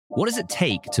What does it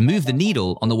take to move the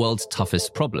needle on the world's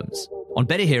toughest problems? On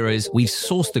Better Heroes, we've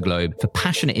sourced the globe for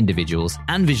passionate individuals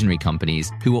and visionary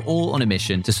companies who are all on a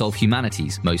mission to solve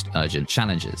humanity's most urgent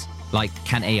challenges. Like,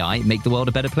 can AI make the world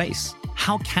a better place?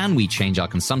 How can we change our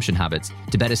consumption habits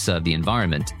to better serve the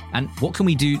environment? And what can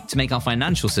we do to make our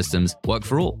financial systems work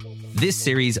for all? This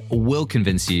series will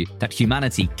convince you that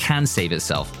humanity can save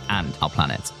itself and our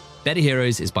planet. Better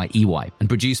Heroes is by EY and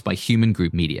produced by Human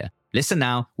Group Media. Listen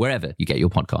now wherever you get your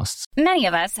podcasts. Many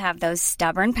of us have those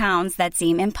stubborn pounds that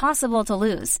seem impossible to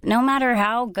lose, no matter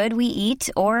how good we eat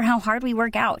or how hard we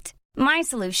work out. My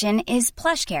solution is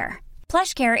PlushCare.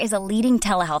 PlushCare is a leading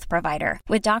telehealth provider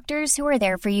with doctors who are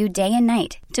there for you day and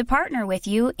night to partner with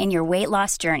you in your weight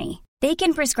loss journey. They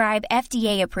can prescribe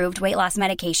FDA-approved weight loss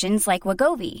medications like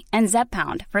Wegovy and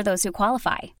Zepbound for those who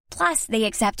qualify. Plus, they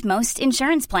accept most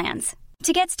insurance plans.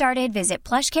 To get started, visit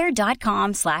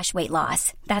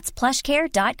plushcare.com/weightloss. That's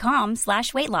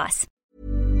plushcare.com/weightloss.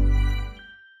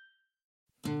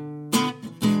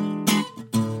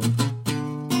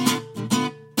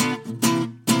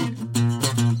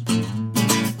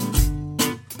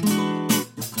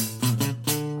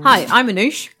 Hi, I'm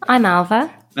Anoush. I'm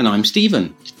Alva. And I'm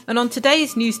Stephen. And on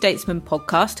today's New Statesman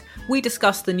podcast, we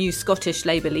discuss the new Scottish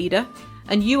Labour leader,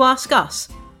 and you ask us,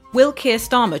 will Keir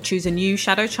Starmer choose a new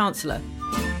Shadow Chancellor?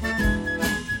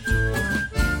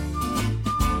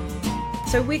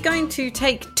 So we're going to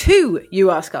take two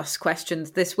You Ask Us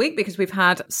questions this week because we've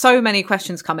had so many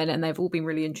questions come in and they've all been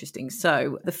really interesting.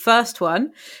 So the first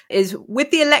one is, with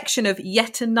the election of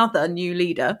yet another new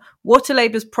leader, what are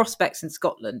Labour's prospects in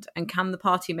Scotland, and can the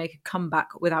party make a comeback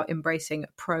without embracing a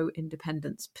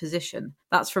pro-independence position?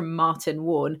 That's from Martin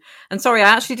Warren. And sorry, I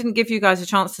actually didn't give you guys a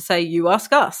chance to say You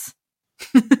Ask Us.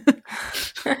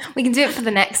 We can do it for the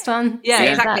next one. Yeah,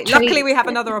 exactly. Luckily we have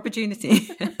another opportunity.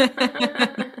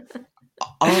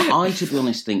 I, to be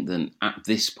honest, think that at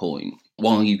this point,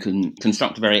 while you can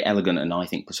construct a very elegant and I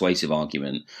think persuasive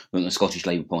argument that the Scottish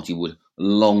Labour Party would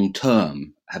long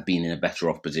term have been in a better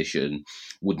off position,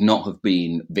 would not have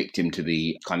been victim to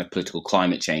the kind of political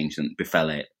climate change that befell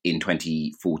it in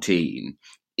 2014,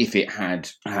 if it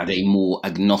had had a more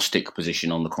agnostic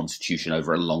position on the constitution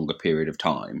over a longer period of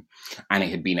time, and it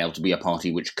had been able to be a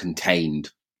party which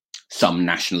contained some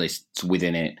nationalists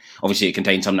within it. Obviously, it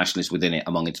contained some nationalists within it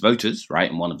among its voters, right?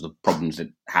 And one of the problems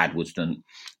it had was that,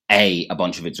 a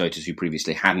bunch of its voters who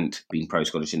previously hadn't been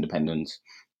pro-Scottish independence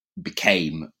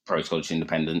became pro-Scottish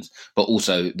independence, but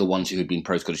also the ones who had been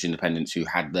pro-Scottish independence who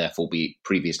had therefore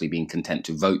previously been content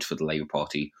to vote for the Labour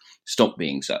Party stopped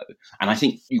being so. And I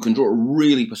think you can draw a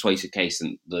really persuasive case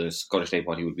that the Scottish Labour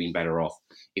Party would have been better off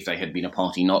if they had been a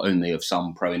party not only of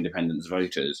some pro-independence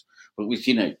voters, but with,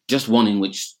 just one in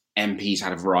which MPs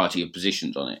had a variety of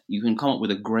positions on it. You can come up with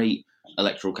a great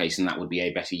electoral case, and that would be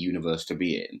a better universe to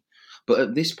be in. But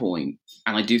at this point,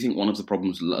 and I do think one of the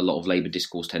problems a lot of Labour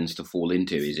discourse tends to fall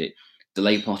into is the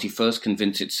Labour Party first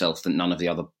convinced itself that none of the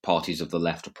other parties of the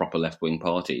left are proper left-wing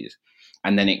parties,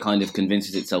 and then it kind of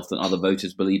convinces itself that other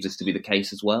voters believe this to be the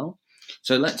case as well.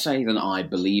 So let's say that I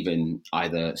believe in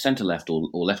either centre-left or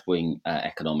left-wing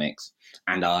economics,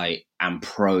 and I am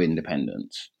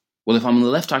pro-independence. Well, if I'm on the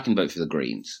left, I can vote for the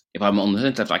Greens. If I'm on the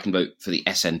left, I can vote for the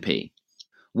SNP.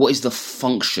 What is the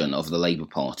function of the Labour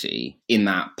Party in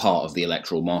that part of the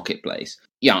electoral marketplace?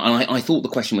 Yeah, and I thought the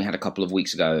question we had a couple of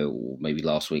weeks ago, or maybe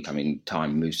last week,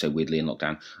 time moves so weirdly in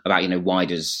lockdown, about, why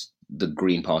does the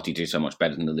Green Party do so much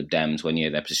better than the Lib Dems when,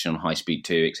 their position on high speed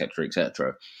too, et cetera, et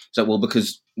cetera. So, well,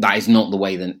 because that is not the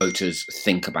way that voters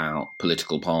think about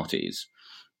political parties.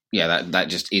 Yeah, that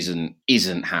just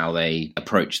isn't how they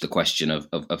approach the question of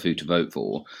who to vote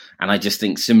for. And I just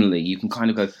think similarly, you can kind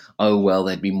of go, oh, well,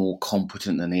 they'd be more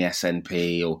competent than the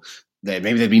SNP, or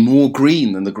maybe they'd be more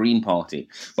Green than the Green Party.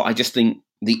 But I just think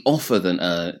the offer than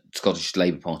a Scottish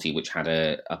Labour Party, which had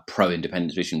a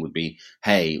pro-independence vision, would be,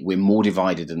 hey, we're more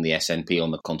divided than the SNP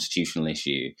on the constitutional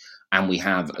issue, and we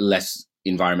have less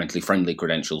environmentally friendly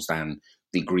credentials than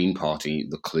the Green Party,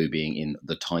 the clue being in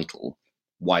the title.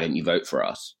 Why don't you vote for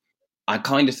us? I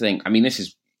kind of think, this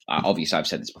is, obviously I've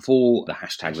said this before, the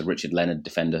hashtag the Richard Leonard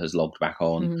defender has logged back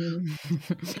on.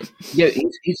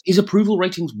 His approval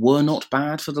ratings were not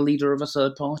bad for the leader of a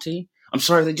third party. I'm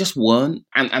sorry, they just weren't.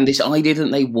 And this idea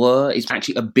that they were is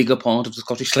actually a bigger part of the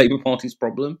Scottish Labour Party's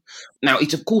problem. Now,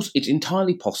 it's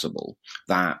entirely possible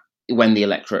that when the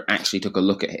electorate actually took a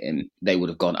look at him, they would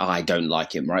have gone, I don't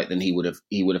like him, right? Then he would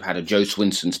have had a Joe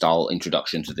Swinson-style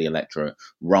introduction to the electorate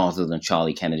rather than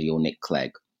Charlie Kennedy or Nick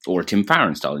Clegg, or a Tim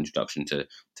Farron-style introduction to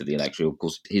the electorate. Of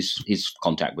course, his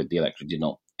contact with the electorate did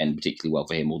not end particularly well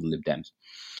for him or the Lib Dems.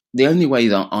 the only way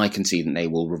that I can see that they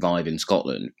will revive in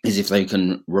Scotland is if they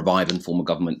can revive and form a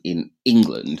government in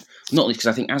England. Not least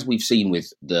because I think, as we've seen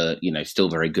with the, still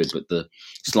very good, but the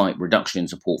slight reduction in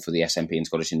support for the SNP and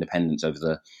Scottish independence over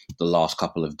the last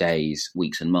couple of days,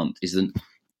 weeks and months, is that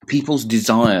people's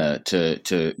desire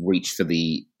to reach for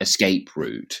the escape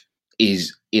route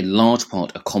is in large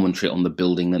part a commentary on the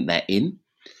building that they're in.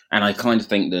 And I kind of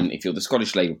think that if you're the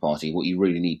Scottish Labour Party, what you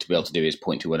really need to be able to do is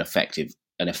point to an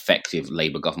effective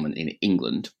Labour government in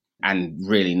England, and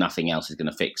really nothing else is going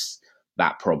to fix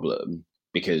that problem,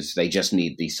 because they just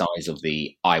need the size of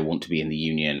the I want to be in the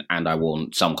union and I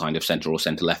want some kind of centre or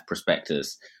centre-left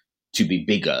prospectus to be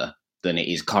bigger than it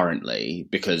is currently,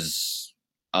 because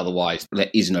otherwise there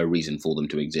is no reason for them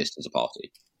to exist as a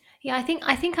party. Yeah, I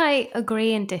think I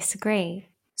agree and disagree.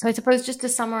 So I suppose just to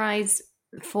summarise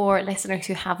for listeners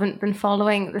who haven't been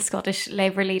following the Scottish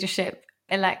Labour leadership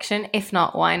election, if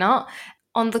not, why not?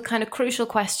 On the kind of crucial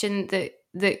question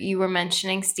that you were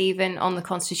mentioning, Stephen, on the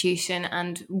Constitution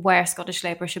and where Scottish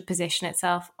Labour should position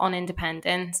itself on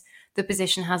independence, the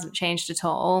position hasn't changed at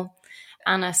all.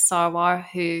 Anna Sarwar,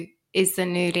 who is the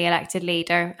newly elected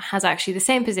leader, has actually the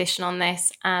same position on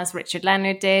this as Richard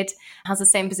Leonard did, has the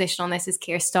same position on this as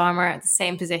Keir Starmer, the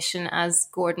same position as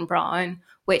Gordon Brown,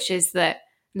 which is that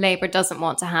Labour doesn't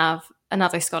want to have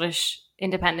another Scottish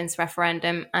independence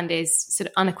referendum and is sort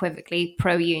of unequivocally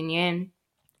pro-union.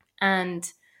 And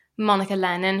Monica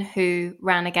Lennon, who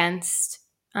ran against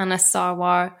Anna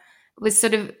Sarwar, was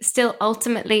sort of still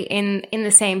ultimately in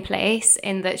the same place,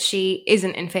 in that she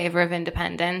isn't in favour of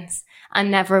independence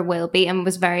and never will be, and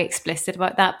was very explicit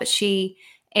about that. But she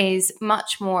is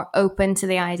much more open to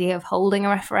the idea of holding a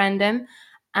referendum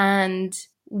and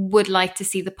would like to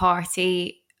see the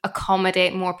party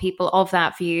accommodate more people of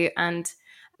that view, and,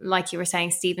 like you were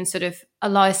saying, Stephen, sort of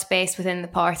allow space within the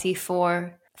party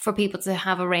for people to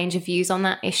have a range of views on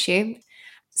that issue.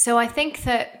 So I think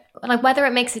that, like, whether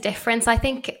it makes a difference, I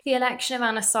think the election of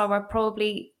Anna Sarwar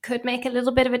probably could make a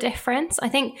little bit of a difference. I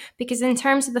think because in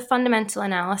terms of the fundamental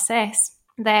analysis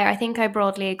there, I think I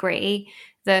broadly agree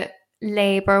that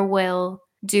Labour will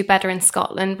do better in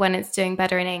Scotland when it's doing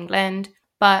better in England.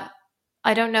 But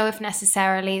I don't know if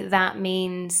necessarily that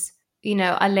means,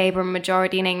 a Labour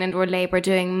majority in England or Labour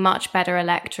doing much better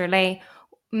electorally.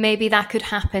 Maybe that could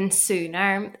happen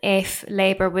sooner if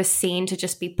Labour was seen to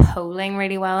just be polling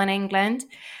really well in England.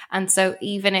 And so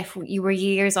even if you were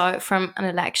years out from an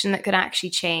election that could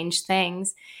actually change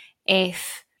things,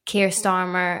 if Keir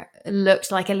Starmer looked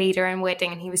like a leader in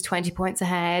waiting and he was 20 points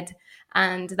ahead,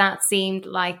 and that seemed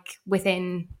like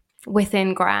within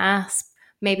grasp,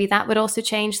 maybe that would also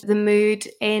change the mood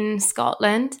in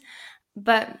Scotland.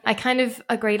 But I kind of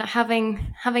agree, like having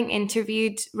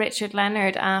interviewed Richard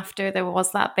Leonard after there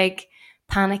was that big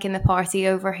panic in the party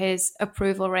over his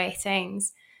approval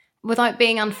ratings, without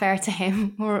being unfair to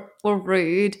him or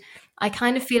rude, I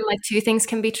kind of feel like two things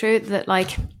can be true. That,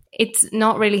 like, it's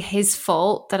not really his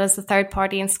fault that as the third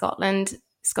party in Scotland,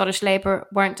 Scottish Labour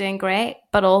weren't doing great,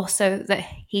 but also that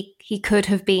he could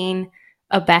have been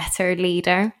a better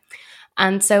leader.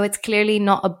 And so it's clearly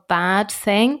not a bad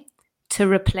thing to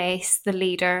replace the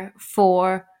leader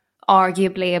for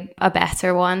arguably a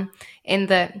better one, in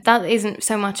that isn't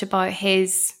so much about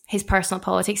his personal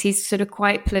politics. He's sort of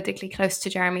quite politically close to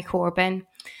Jeremy Corbyn,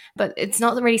 but it's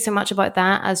not really so much about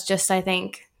that as just, I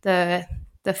think, the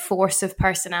force of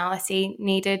personality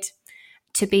needed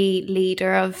to be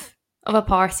leader of a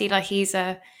party. Like, he's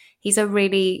a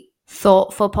really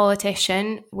thoughtful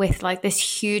politician with, like,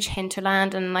 this huge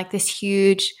hinterland and, like, this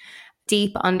huge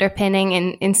deep underpinning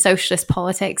in socialist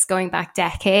politics going back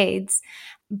decades.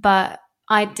 But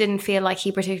I didn't feel like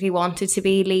he particularly wanted to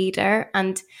be leader.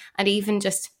 And even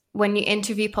just when you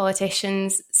interview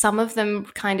politicians, some of them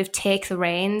kind of take the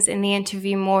reins in the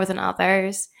interview more than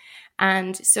others.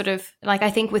 And sort of, like, I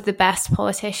think with the best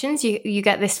politicians, you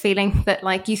get this feeling that,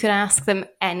 like, you could ask them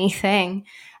anything.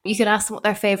 You could ask them what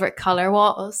their favorite color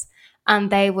was, and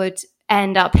they would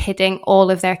end up hitting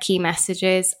all of their key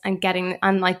messages and doing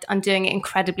it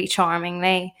incredibly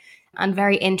charmingly and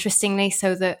very interestingly,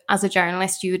 so that as a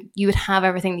journalist you would have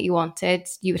everything that you wanted.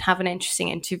 You would have an interesting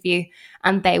interview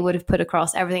and they would have put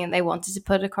across everything that they wanted to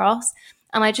put across.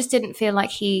 And I just didn't feel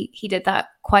like he did that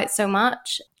quite so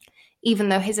much, even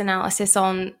though his analysis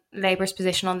on Labour's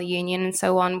position on the union and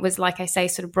so on was, like I say,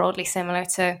 sort of broadly similar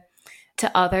to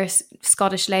other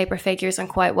Scottish Labour figures and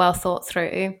quite well thought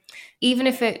through. Even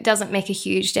if it doesn't make a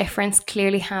huge difference,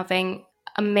 clearly having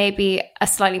maybe a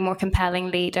slightly more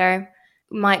compelling leader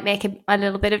might make a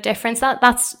little bit of difference.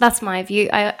 That's my view.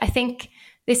 I think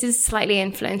this is slightly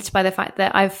influenced by the fact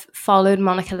that I've followed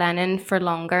Monica Lennon for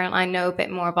longer and I know a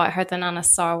bit more about her than Anna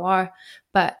Sarwar.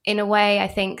 But in a way, I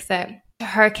think that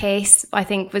her case, I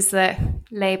think, was that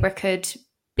Labour could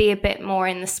be a bit more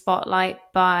in the spotlight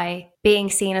by being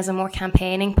seen as a more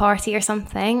campaigning party or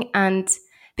something. And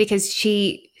because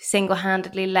she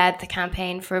single-handedly led the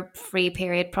campaign for free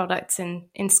period products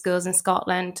in schools in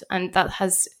Scotland, and that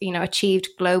has, achieved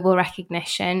global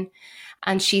recognition.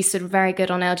 And she's sort of very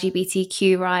good on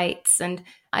LGBTQ rights. And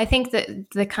I think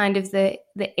that the kind of the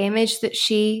image that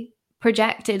she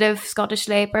projected of Scottish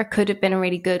Labour could have been a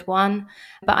really good one.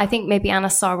 But I think maybe Anna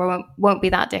Sarwar won't be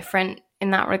that different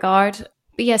in that regard.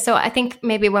 But yeah, so I think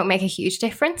maybe it won't make a huge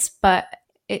difference, but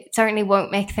it certainly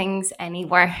won't make things any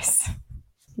worse.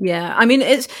 Yeah, I mean,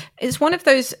 it's one of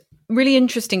those really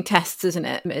interesting tests, isn't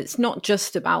it? It's not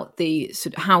just about the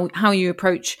sort of how you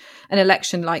approach an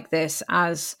election like this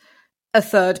as a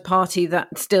third party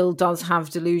that still does have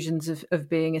delusions of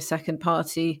being a second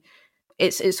party.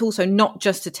 It's also not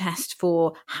just a test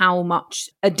for how much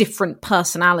a different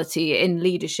personality in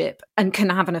leadership and can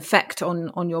have an effect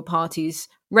on your party's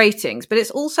ratings, but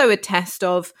it's also a test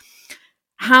of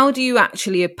how do you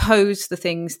actually oppose the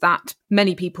things that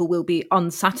many people will be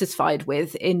unsatisfied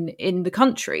with in the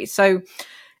country. So,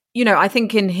 I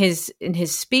think in his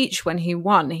speech when he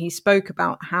won, he spoke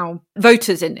about how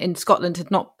voters in Scotland had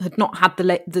not had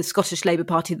the Scottish Labour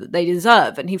Party that they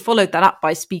deserve, and he followed that up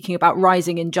by speaking about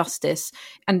rising injustice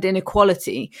and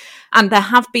inequality. And there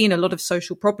have been a lot of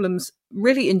social problems,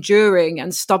 really enduring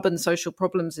and stubborn social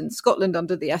problems in Scotland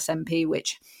under the SNP,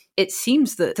 which it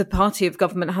seems that the party of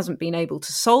government hasn't been able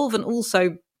to solve, and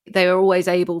also they are always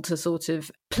able to sort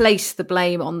of place the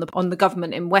blame on the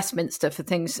government in Westminster for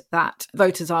things that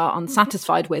voters are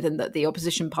unsatisfied with and that the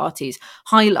opposition parties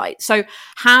highlight. So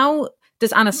how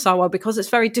does Anna Sarwar, because it's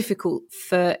very difficult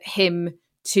for him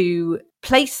to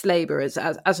place Labour as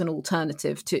an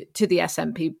alternative to the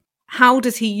SNP, how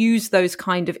does he use those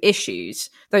kind of issues,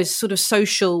 those sort of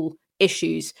social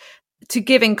issues, to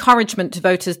give encouragement to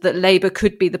voters that Labour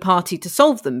could be the party to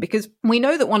solve them? Because we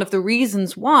know that one of the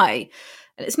reasons why,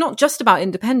 and it's not just about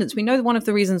independence, we know that one of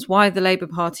the reasons why the Labour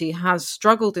Party has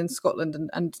struggled in Scotland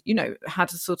and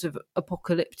had a sort of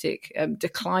apocalyptic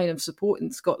decline of support in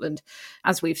Scotland,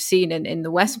 as we've seen in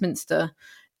the Westminster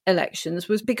elections,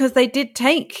 was because they did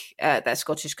take their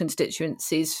Scottish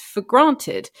constituencies for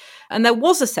granted. And there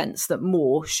was a sense that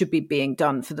more should be being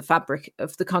done for the fabric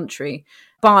of the country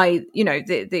by,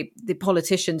 the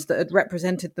politicians that had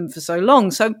represented them for so long.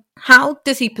 So how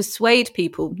does he persuade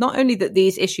people, not only that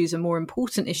these issues are more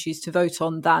important issues to vote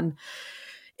on than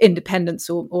independence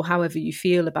or however you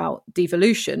feel about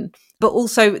devolution, but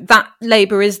also that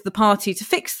Labour is the party to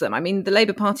fix them? I mean, the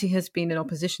Labour Party has been in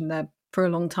opposition there for a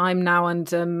long time now,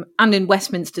 and in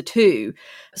Westminster too,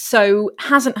 so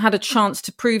hasn't had a chance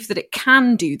to prove that it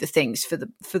can do the things for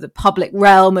the public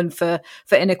realm and for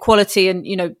inequality. And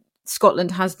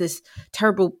Scotland has this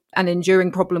terrible and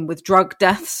enduring problem with drug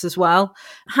deaths as well.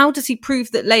 How does he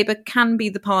prove that Labour can be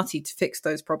the party to fix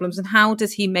those problems, and how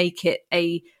does he make it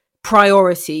a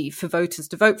priority for voters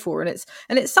to vote for? And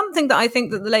it's something that I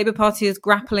think that the Labour Party is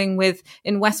grappling with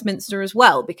in Westminster as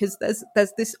well, because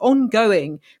there's this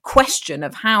ongoing question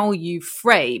of how you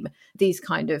frame these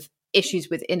kind of issues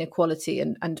with inequality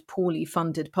and poorly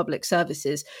funded public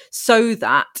services so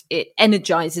that it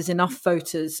energizes enough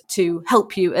voters to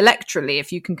help you electorally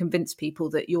if you can convince people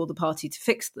that you're the party to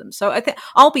fix them. So I think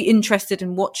I'll be interested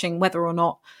in watching whether or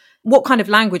not, what kind of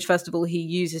language, first of all, he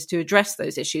uses to address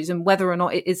those issues, and whether or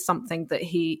not it is something that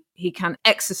he can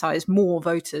exercise more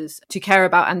voters to care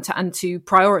about and to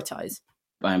prioritise.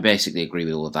 I basically agree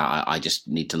with all of that. I just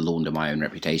need to launder my own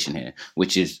reputation here,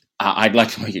 which is, I'd like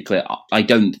to make it clear, I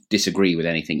don't disagree with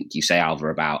anything you say,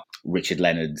 Alva, about Richard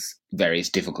Leonard's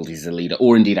various difficulties as a leader,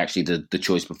 or indeed actually the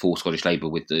choice before Scottish Labour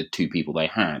with the two people they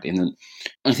had.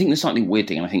 I think the slightly weird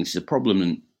thing, and I think this is a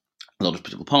problem a lot of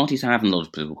political parties have and a lot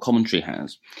of political commentary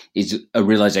has, is a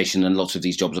realisation that lots of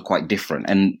these jobs are quite different.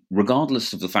 And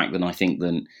regardless of the fact that I think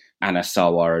that Anna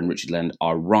Sarwar and Richard Leonard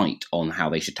are right on how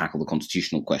they should tackle the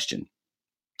constitutional question,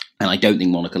 and I don't think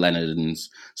Monica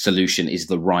Leonard's solution is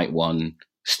the right one,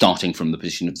 starting from the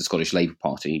position of the Scottish Labour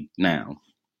Party now,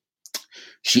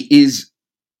 she is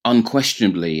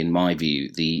unquestionably, in my view,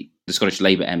 the Scottish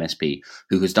Labour MSP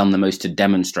who has done the most to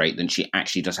demonstrate that she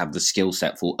actually does have the skill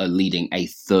set for leading a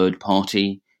third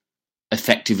party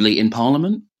effectively in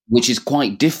Parliament, which is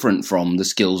quite different from the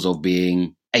skills of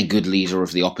being a good leader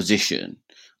of the opposition,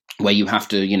 where you have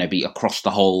to, be across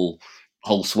the whole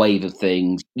swathe of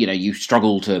things. You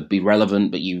struggle to be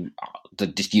relevant, but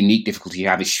the unique difficulty you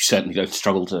have is you certainly don't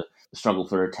struggle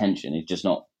for attention.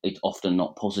 It's often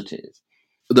not positive.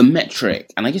 The metric,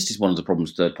 and I guess it's one of the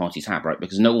problems third parties have, right?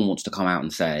 Because no one wants to come out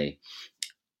and say,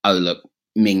 oh, look,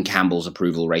 Ming Campbell's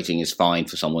approval rating is fine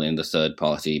for someone in the third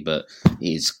party, but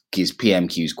his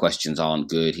PMQ's questions aren't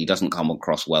good. He doesn't come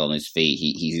across well on his feet.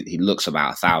 He looks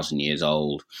about 1,000 years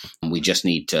old, and we just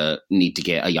need to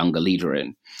get a younger leader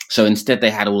in. So instead, they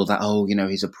had all of that. Oh,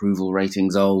 his approval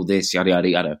ratings. Oh, this yada yada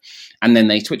yada, and then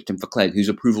they switched him for Clegg, whose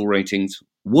approval ratings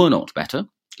were not better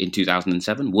in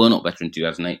 2007, were not better in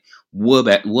 2008, were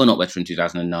not better in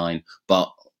 2009,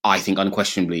 but I think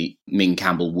unquestionably Ming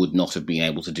Campbell would not have been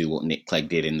able to do what Nick Clegg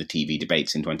did in the TV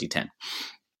debates in 2010.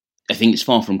 I think it's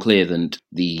far from clear that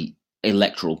the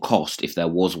electoral cost, if there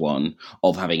was one,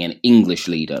 of having an English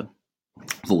leader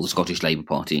for the Scottish Labour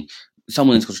Party.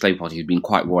 Someone in the Scottish Labour Party who'd been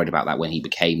quite worried about that when he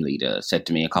became leader said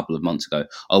to me a couple of months ago,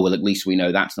 oh, well, at least we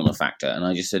know that's not a factor. And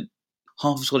I just said,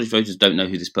 half of Scottish voters don't know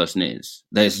who this person is.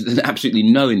 There's absolutely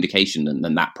no indication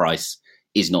that that price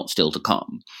is not still to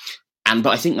come.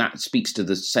 But I think that speaks to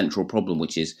the central problem,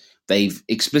 which is they've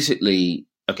explicitly,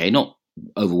 not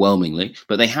overwhelmingly,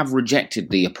 but they have rejected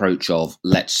the approach of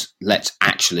let's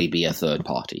actually be a third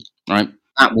party, right?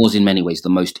 That was in many ways the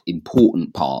most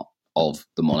important part of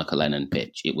the Monica Lennon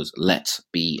pitch. It was let's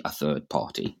be a third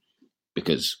party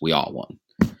because we are one.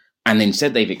 And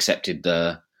instead they've accepted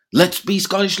the let's be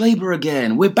Scottish Labour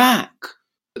again, we're back.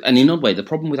 And in another way, the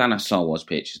problem with Anas Sarwar's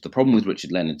pitch, the problem with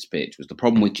Richard Leonard's pitch, was the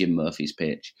problem with Jim Murphy's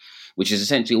pitch, which is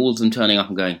essentially all of them turning up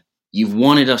and going, you've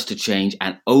wanted us to change,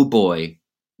 and oh boy,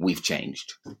 we've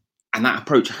changed. And that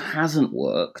approach hasn't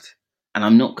worked, and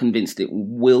I'm not convinced it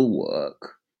will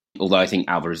work. Although I think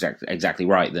Alva is exactly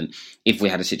right, then if we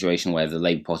had a situation where the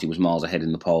Labour Party was miles ahead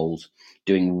in the polls,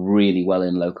 doing really well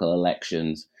in local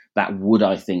elections, that would,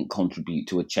 I think, contribute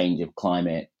to a change of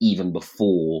climate even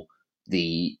before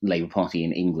the Labour Party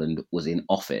in England was in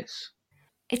office.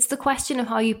 It's the question of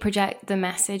how you project the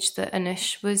message that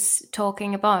Anush was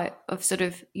talking about, of sort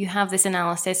of, you have this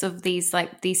analysis of these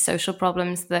social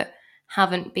problems that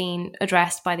haven't been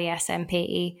addressed by the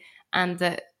SNP, and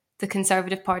that the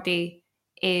Conservative Party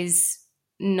is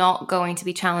not going to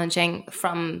be challenging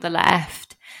from the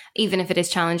left, even if it is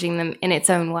challenging them in its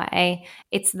own way.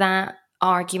 It's that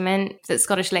argument that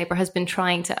Scottish Labour has been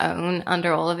trying to own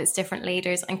under all of its different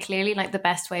leaders, and clearly the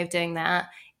best way of doing that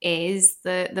is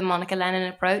the Monica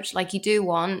Lennon approach. You do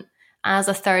want, as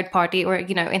a third party, or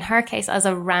in her case as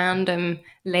a random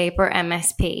Labour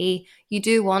MSP, you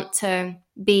do want to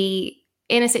be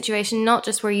in a situation not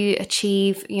just where you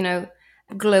achieve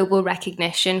global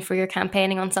recognition for your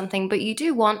campaigning on something, but you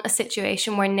do want a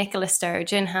situation where Nicola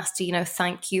Sturgeon has to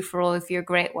thank you for all of your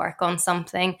great work on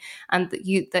something, and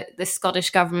that the Scottish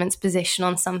government's position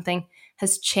on something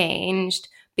has changed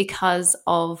because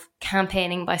of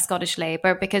campaigning by Scottish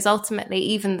Labour. Because ultimately,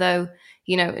 even though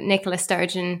Nicola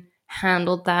Sturgeon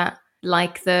handled that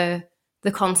like the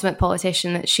consummate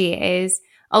politician that she is,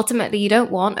 ultimately you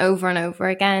don't want over and over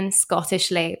again Scottish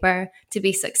Labour to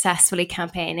be successfully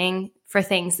campaigning for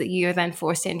things that you are then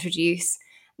forced to introduce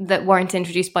that weren't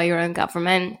introduced by your own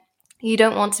government. You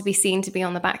don't want to be seen to be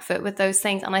on the back foot with those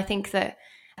things. And I think that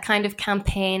a kind of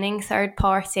campaigning third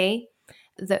party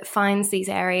that finds these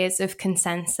areas of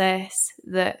consensus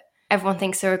that everyone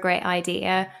thinks are a great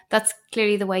idea, that's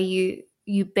clearly the way you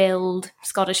build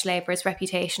Scottish Labour's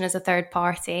reputation as a third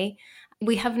party.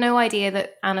 We have no idea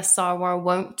that Anas Sarwar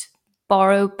won't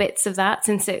borrow bits of that,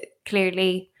 since it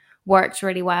clearly worked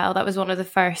really well. That was one of the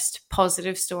first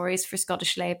positive stories for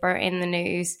Scottish Labour in the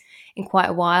news in quite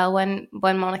a while, when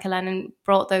Monica Lennon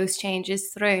brought those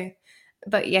changes through.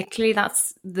 But yeah, clearly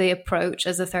that's the approach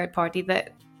as a third party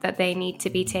that they need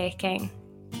to be taking.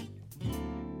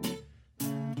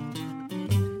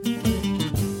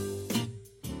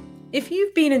 If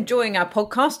you've been enjoying our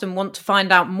podcast and want to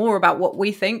find out more about what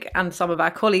we think, and some of our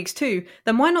colleagues too,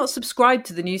 then why not subscribe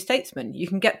to The New Statesman? You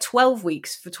can get 12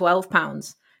 weeks for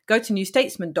 £12. Go to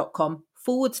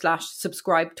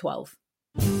newstatesman.com/subscribe12.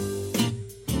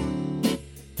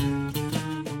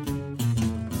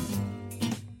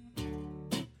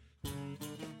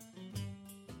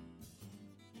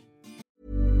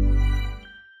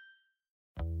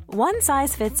 One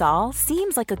size fits all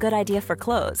seems like a good idea for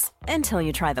clothes until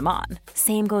you try them on.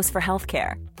 Same goes for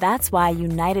healthcare. That's why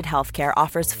United Healthcare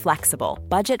offers flexible,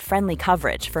 budget-friendly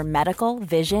coverage for medical,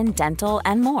 vision, dental,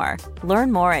 and more.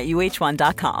 Learn more at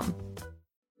uh1.com.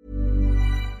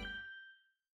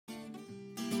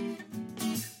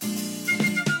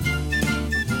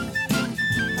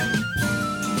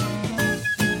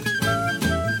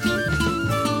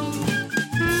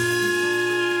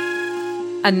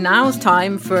 And now's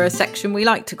time for a section we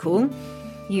like to call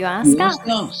You Ask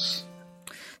Us.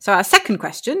 So our second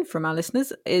question from our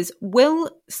listeners is,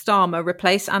 will Starmer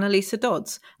replace Annalisa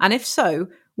Dodds? And if so,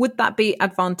 would that be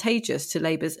advantageous to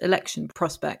Labour's election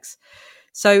prospects?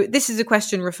 So this is a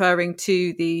question referring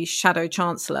to the Shadow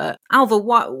Chancellor. Alva,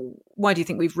 why do you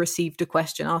think we've received a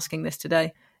question asking this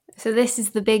today? So this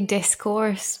is the big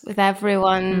discourse with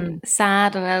everyone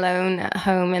sad and alone at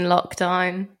home in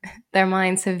lockdown. Their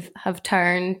minds have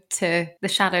turned to the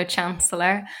Shadow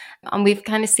Chancellor. And we've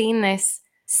kind of seen this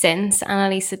since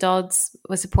Annalisa Dodds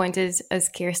was appointed as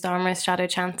Keir Starmer's Shadow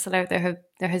Chancellor.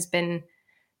 There has been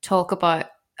talk about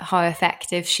how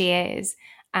effective she is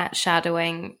at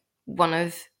shadowing one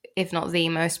of, if not the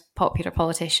most popular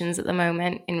politicians at the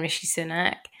moment, in Rishi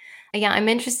Sunak. Yeah, I'm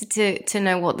interested to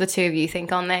know what the two of you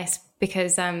think on this,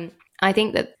 because I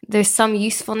think that there's some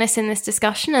usefulness in this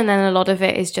discussion, and then a lot of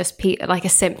it is just like a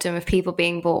symptom of people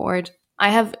being bored. I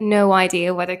have no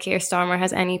idea whether Keir Starmer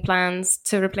has any plans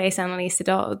to replace Annalisa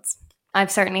Dodds.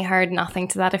 I've certainly heard nothing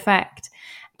to that effect.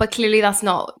 But clearly that's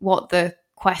not what the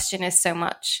question is so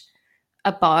much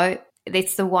about.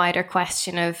 It's the wider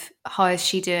question of how is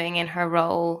she doing in her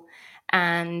role,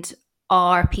 and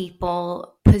are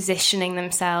people positioning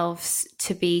themselves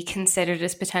to be considered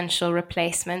as potential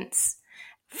replacements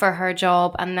for her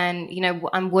job? And then,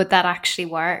 and would that actually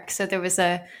work? So there was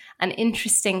an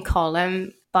interesting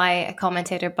column by a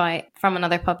commentator from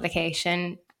another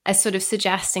publication as sort of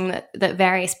suggesting that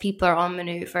various people are on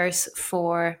manoeuvres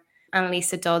for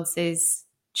Annalisa Dodds'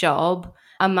 job,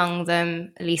 among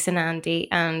them Lisa Nandy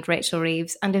and Rachel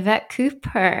Reeves and Yvette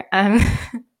Cooper.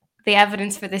 The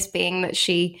evidence for this being that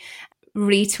she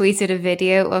retweeted a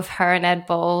video of her and Ed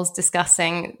Balls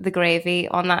discussing the gravy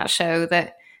on that show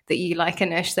that you like,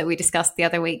 Anush, that we discussed the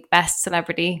other week, Best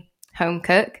Celebrity Home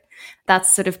Cook.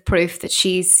 That's sort of proof that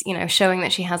she's, showing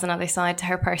that she has another side to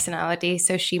her personality,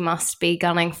 so she must be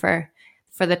gunning for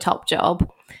the top job.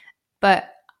 But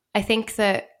I think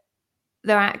that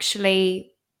there actually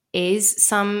is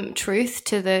some truth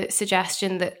to the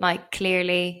suggestion that, like,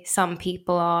 clearly some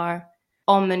people are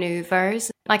on manoeuvres.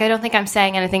 Like, I don't think I'm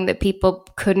saying anything that people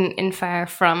couldn't infer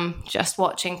from just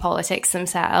watching politics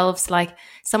themselves. Like,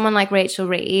 someone like Rachel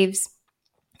Reeves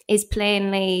is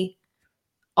plainly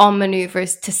on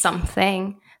manoeuvres to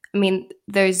something. I mean,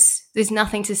 there's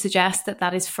nothing to suggest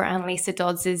that is for Annalisa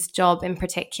Dodds' job in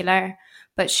particular,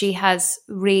 but she has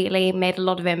really made a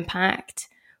lot of impact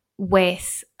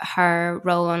with her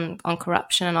role on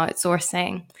corruption and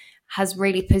outsourcing, has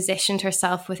really positioned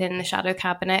herself within the shadow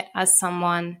cabinet as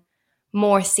someone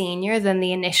more senior than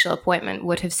the initial appointment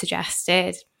would have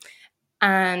suggested,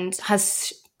 and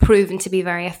has proven to be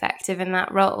very effective in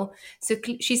that role. So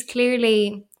she's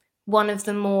clearly one of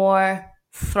the more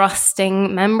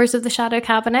thrusting members of the shadow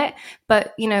cabinet.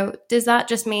 But, does that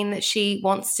just mean that she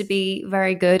wants to be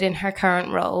very good in her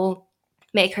current role,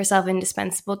 make herself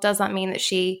indispensable? Does that mean that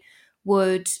she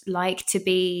would like to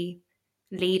be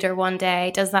leader one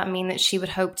day? Does that mean that she would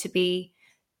hope to be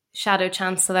Shadow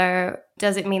Chancellor?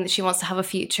 Does it mean that she wants to have a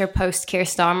future post Keir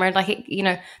Starmer? Like,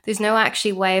 there's no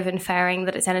actually way of inferring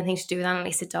that it's anything to do with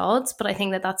Annalisa Dodds, but I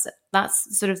think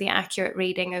that's sort of the accurate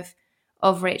reading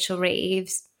of Rachel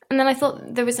Reeves. And then I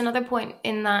thought there was another point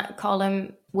in that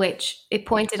column which it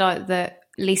pointed out that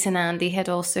Lisa Nandy had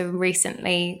also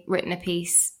recently written a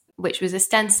piece which was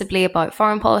ostensibly about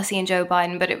foreign policy and Joe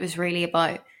Biden, but it was really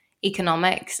about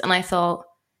economics. And I thought,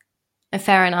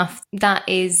 fair enough, that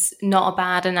is not a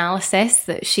bad analysis,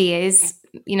 that she is,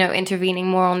 intervening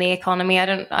more on the economy. I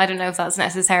don't know if that's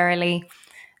necessarily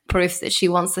proof that she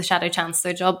wants the Shadow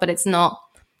Chancellor job, but it's not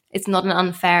an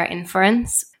unfair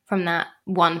inference from that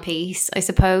one piece, I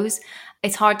suppose.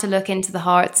 It's hard to look into the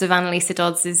hearts of Annalisa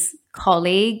Dodds'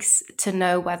 colleagues to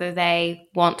know whether they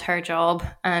want her job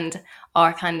and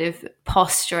are kind of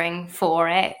posturing for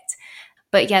it.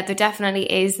 But yeah, there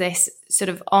definitely is this sort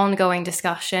of ongoing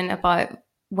discussion about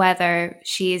whether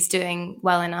she is doing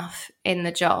well enough in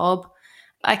the job.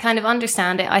 I kind of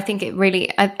understand it. I think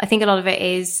I think a lot of it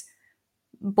is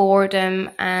boredom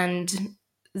and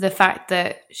the fact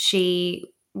that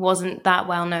she wasn't that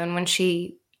well known when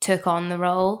she took on the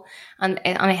role, and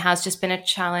it has just been a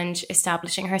challenge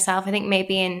establishing herself. I think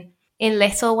maybe in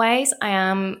little ways I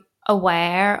am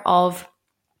aware of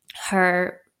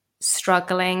her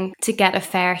struggling to get a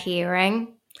fair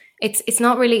hearing. It's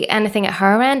not really anything at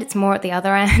her end, it's more at the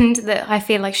other end that I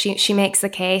feel like she makes the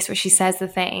case where she says the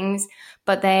things,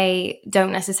 but they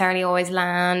don't necessarily always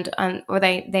land, or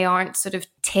they aren't sort of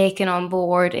taken on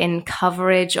board in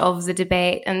coverage of the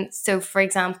debate. And so, for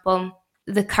example,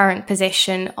 the current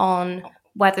position on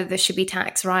whether there should be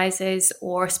tax rises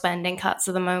or spending cuts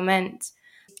at the moment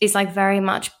is like very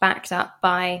much backed up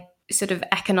by sort of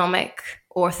economic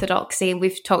orthodoxy.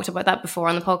 We've talked about that before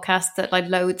on the podcast, that like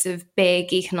loads of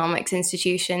big economics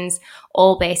institutions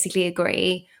all basically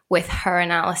agree with her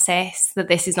analysis that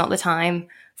this is not the time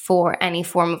for any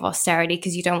form of austerity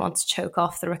because you don't want to choke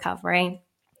off the recovery.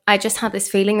 I just had this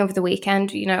feeling over the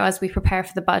weekend, as we prepare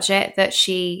for the budget, that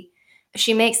she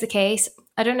makes the case.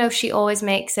 I don't know if she always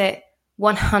makes it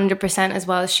 100% as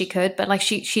well as she could, but like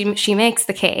she makes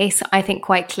the case, I think,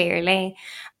 quite clearly.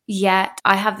 Yet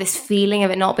I have this feeling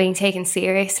of it not being taken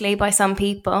seriously by some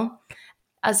people,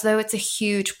 as though it's a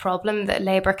huge problem that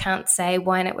Labour can't say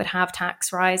when it would have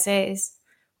tax rises,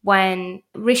 when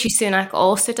Rishi Sunak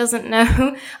also doesn't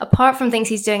know, apart from things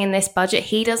he's doing in this budget,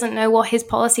 he doesn't know what his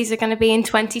policies are going to be in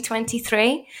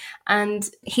 2023. And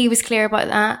he was clear about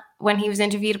that when he was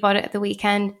interviewed about it at the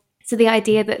weekend. So the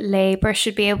idea that Labour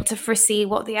should be able to foresee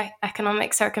what the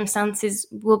economic circumstances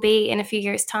will be in a few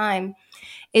years' time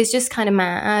is just kind of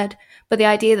mad. But the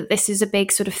idea that this is a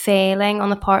big sort of failing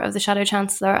on the part of the Shadow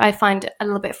Chancellor, I find a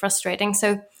little bit frustrating.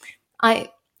 So I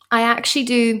actually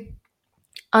do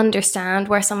understand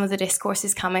where some of the discourse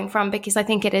is coming from, because I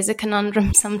think it is a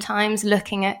conundrum sometimes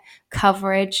looking at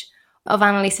coverage of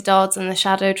Annalisa Dodds and the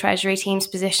Shadow Treasury team's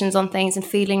positions on things and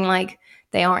feeling like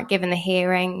they aren't given the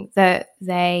hearing that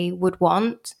they would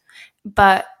want.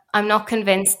 But I'm not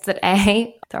convinced that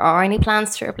A, there are any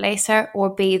plans to replace her,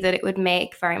 or B, that it would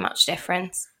make very much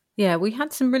difference. Yeah, we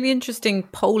had some really interesting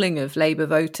polling of Labour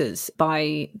voters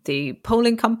by the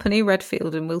polling company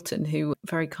Redfield and Wilton, who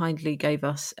very kindly gave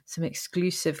us some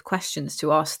exclusive questions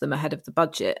to ask them ahead of the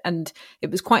budget. And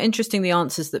it was quite interesting, the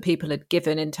answers that people had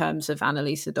given in terms of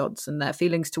Annalisa Dodds and their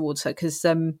feelings towards her, because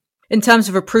in terms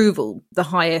of approval, the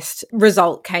highest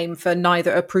result came for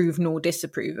neither approve nor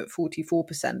disapprove at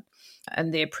 44%,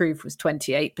 and the approve was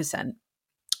 28%.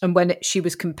 And when she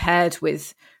was compared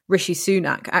with Rishi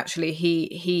Sunak, actually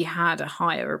he had a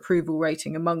higher approval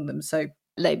rating among them. So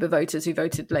Labour voters who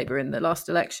voted Labour in the last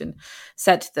election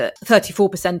said that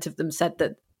 34% of them said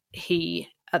that he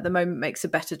at the moment makes a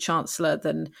better chancellor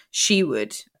than she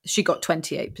would. She got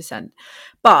 28%.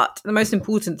 But the most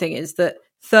important thing is that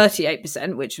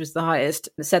 38%, which was the highest,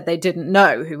 said they didn't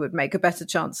know who would make a better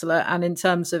chancellor. And in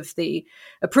terms of the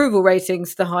approval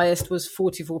ratings, the highest was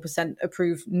 44%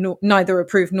 neither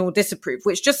approve nor disapprove,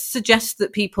 which just suggests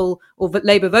that people, or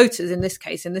Labour voters in this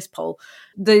case, in this poll,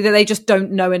 they just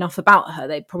don't know enough about her.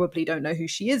 They probably don't know who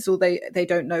she is, or they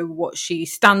don't know what she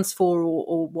stands for,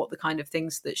 or what the kind of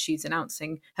things that she's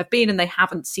announcing have been, and they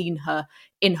haven't seen her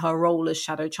in her role as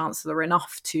Shadow Chancellor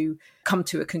enough to come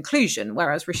to a conclusion,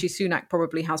 whereas Rishi Sunak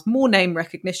probably has more name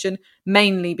recognition,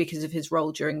 mainly because of his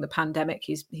role during the pandemic.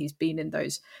 He's been in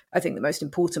those, I think the most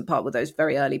important part were those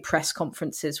very early press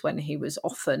conferences when he was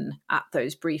often at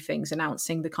those briefings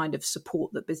announcing the kind of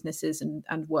support that businesses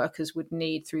and workers would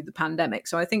need through the pandemic.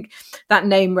 So I think that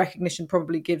name recognition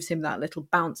probably gives him that little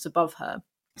bounce above her.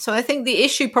 So I think the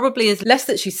issue probably is less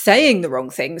that she's saying the wrong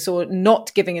things or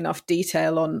not giving enough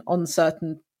detail on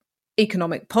certain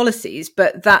economic policies,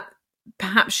 but that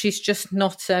perhaps she's just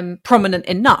not prominent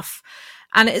enough.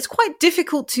 And it's quite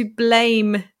difficult to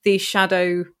blame the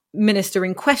shadow minister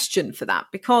in question for that,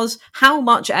 because how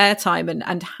much airtime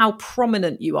and how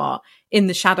prominent you are in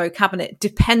the shadow cabinet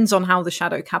depends on how the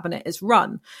shadow cabinet is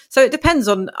run. So it depends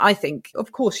on, I think,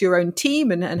 of course, your own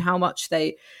team and how much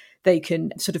they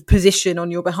can sort of position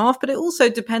on your behalf, but it also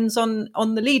depends on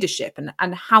the leadership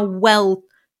and how well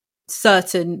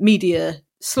certain media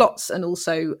slots and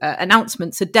also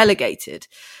announcements are delegated.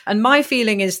 And my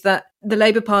feeling is that the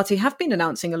Labour Party have been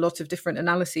announcing a lot of different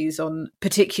analyses on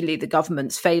particularly the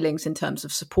government's failings in terms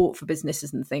of support for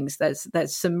businesses and things.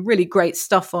 There's some really great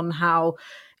stuff on how,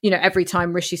 every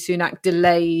time Rishi Sunak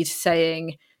delayed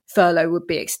saying furlough would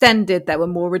be extended, there were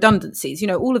more redundancies.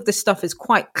 All of this stuff is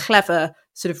quite clever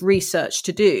sort of research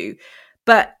to do.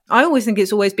 But I always think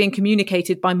it's always being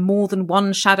communicated by more than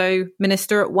one shadow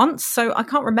minister at once. So I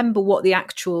can't remember what the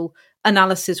actual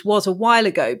analysis was a while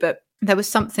ago, but there was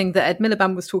something that Ed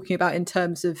Miliband was talking about in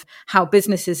terms of how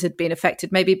businesses had been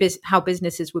affected, maybe how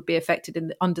businesses would be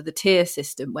affected under the tier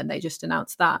system when they just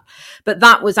announced that. But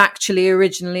that was actually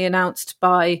originally announced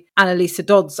by Annalisa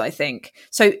Dodds, I think.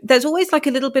 So there's always like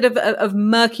a little bit of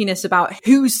murkiness about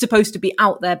who's supposed to be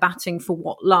out there batting for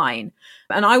what line.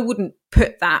 And I wouldn't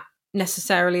put that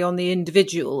necessarily on the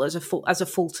individual as a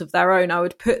fault of their own. I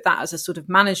would put that as a sort of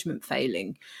management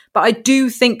failing. But I do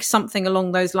think something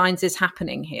along those lines is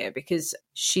happening here, because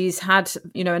she's had,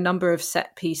 a number of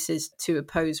set pieces to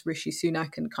oppose Rishi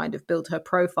Sunak and kind of build her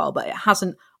profile, but it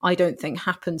hasn't, I don't think,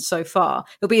 happened so far.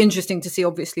 It'll be interesting to see,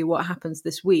 obviously, what happens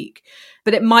this week.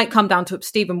 But it might come down to,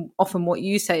 Stephen, often what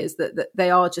you say is that they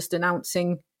are just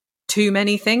announcing too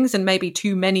many things, and maybe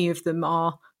too many of them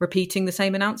are repeating the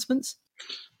same announcements.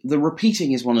 The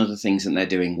repeating is one of the things that they're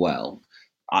doing well.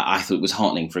 I thought it was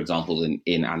heartening, for example,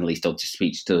 in Annalise Dodds'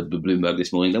 speech to Bloomberg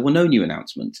this morning, there were no new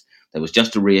announcements. There was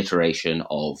just a reiteration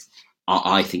of,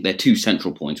 I think there are two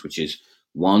central points, which is,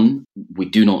 one, we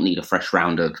do not need a fresh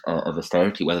round of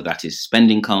austerity, whether that is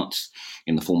spending cuts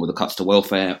in the form of the cuts to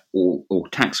welfare or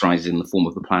tax rises in the form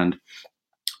of the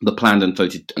planned and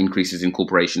voted increases in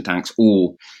corporation tax,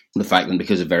 or the fact that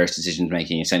because of various decisions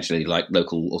making, essentially like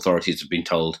local authorities have been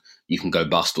told you can go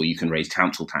bust or you can raise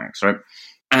council tax, right?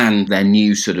 And their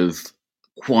new sort of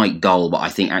quite dull, but I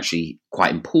think actually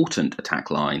quite important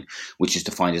attack line, which is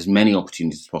to find as many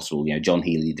opportunities as possible. You know, John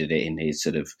Healey did it in his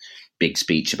sort of big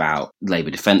speech about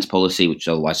Labour defence policy, which is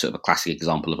otherwise sort of a classic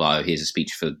example of, oh, here's a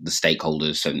speech for the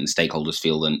stakeholders, so the stakeholders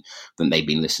feel that they've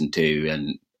been listened to,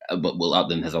 and but well,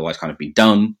 then has always kind of been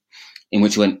done, in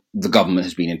which went, the government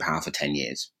has been in power for 10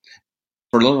 years.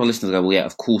 For a lot of our listeners, go, well, yeah,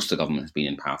 of course the government has been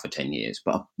in power for 10 years.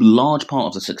 But a large part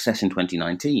of the success in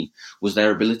 2019 was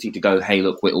their ability to go, hey,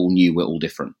 look, we're all new, we're all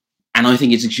different. And I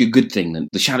think it's actually a good thing that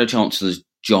the Shadow Chancellor's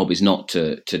job is not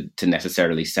to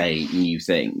necessarily say new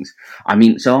things. I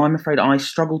mean, so I'm afraid I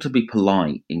struggle to be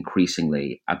polite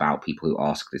increasingly about people who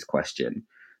ask this question,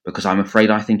 because I'm afraid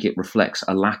I think it reflects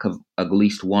a lack of at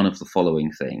least one of the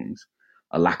following things: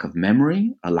 a lack of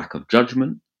memory, a lack of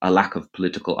judgment, a lack of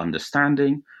political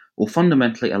understanding, or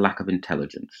fundamentally a lack of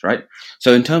intelligence, right?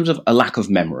 So in terms of a lack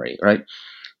of memory, right,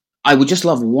 I would just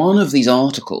love one of these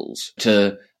articles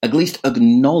to at least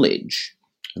acknowledge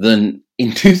that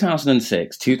in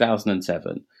 2006,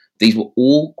 2007, these were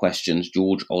all questions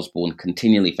George Osborne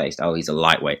continually faced. Oh, he's a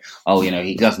lightweight. Oh, you know,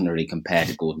 he doesn't really compare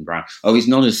to Gordon Brown. Oh, he's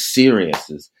not as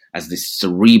serious as this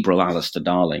cerebral Alistair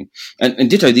Darling. And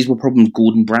ditto, these were problems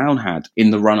Gordon Brown had in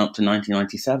the run-up to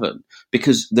 1997,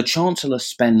 because the Chancellor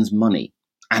spends money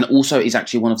and also is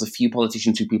actually one of the few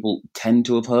politicians who people tend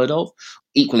to have heard of.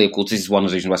 Equally, of course, this is one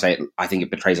of the reasons why I think it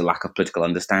betrays a lack of political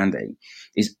understanding,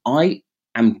 is I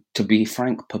am, to be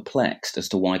frank, perplexed as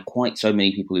to why quite so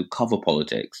many people who cover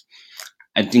politics,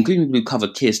 and including people who cover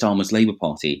Keir Starmer's Labour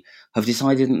Party, have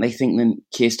decided that they think that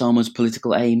Keir Starmer's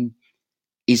political aim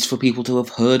is for people to have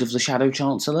heard of the Shadow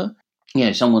Chancellor. You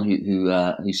know, someone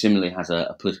who similarly has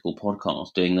a political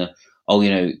podcast doing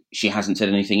she hasn't said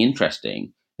anything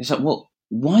interesting. It's like, well,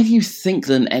 why do you think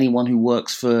that anyone who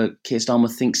works for Keir Starmer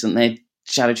thinks that their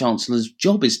Shadow Chancellor's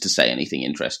job is to say anything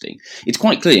interesting? It's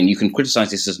quite clear, and you can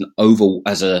criticise this as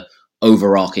an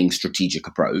overarching strategic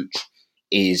approach,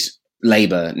 is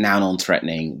Labour now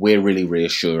non-threatening, we're really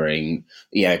reassuring,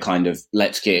 kind of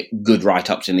let's get good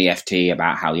write-ups in the FT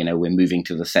about how, we're moving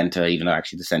to the centre, even though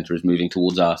actually the centre is moving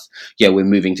towards us. Yeah, we're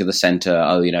moving to the centre.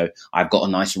 Oh, I've got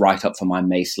a nice write-up for my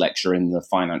Mace lecture in the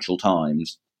Financial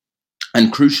Times.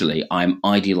 And crucially, I'm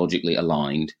ideologically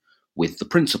aligned with the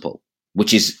principle,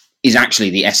 which is actually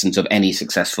the essence of any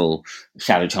successful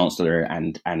Shadow Chancellor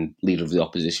and leader of the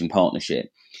opposition partnership.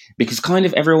 Because kind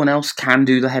of everyone else can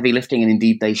do the heavy lifting, and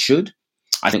indeed they should.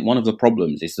 I think one of the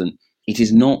problems is that it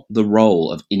is not the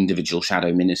role of individual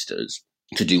shadow ministers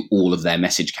to do all of their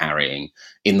message carrying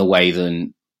in the way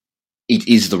that it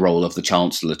is the role of the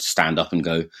Chancellor to stand up and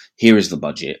go, here is the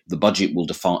budget. The budget will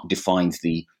define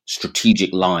the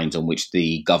strategic lines on which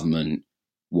the government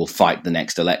will fight the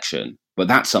next election. But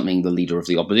that's something the leader of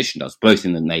the opposition does, both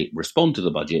in that they respond to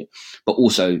the budget, but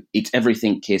also it's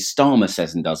everything Keir Starmer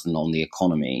says and does on the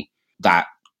economy that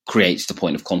creates the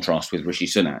point of contrast with Rishi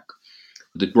Sunak.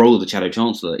 The role of the Shadow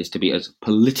Chancellor is to be as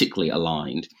politically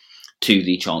aligned to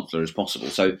the Chancellor as possible.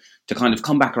 So to kind of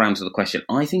come back around to the question,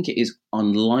 I think it is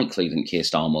unlikely that Keir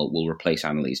Starmer will replace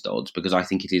Annalise Dodds, because I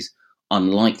think it is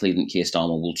unlikely that Keir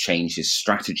Starmer will change his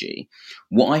strategy.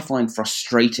 What I find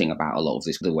frustrating about a lot of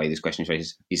this, the way this question is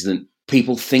raised, is that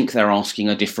people think they're asking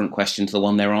a different question to the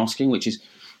one they're asking, which is,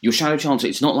 your Shadow Chancellor,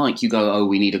 it's not like you go, oh,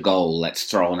 we need a goal, let's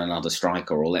throw on another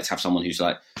striker, or let's have someone who's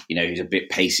like, who's a bit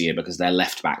pacier because their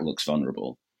left back looks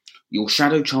vulnerable. Your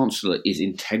Shadow Chancellor is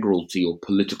integral to your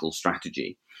political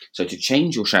strategy. So to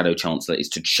change your Shadow Chancellor is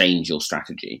to change your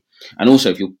strategy. And also,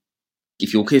 if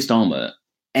you're Keir Starmer,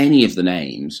 any of the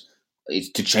names is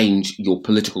to change your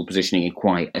political positioning in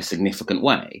quite a significant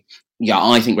way. Yeah,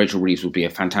 I think Rachel Reeves would be a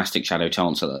fantastic Shadow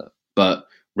Chancellor, but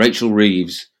Rachel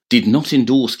Reeves did not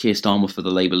endorse Keir Starmer for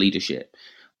the Labour leadership.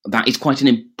 That is quite an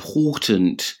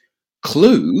important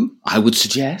clue, I would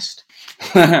suggest,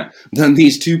 that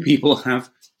these two people have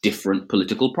different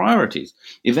political priorities.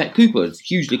 Yvette Cooper is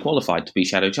hugely qualified to be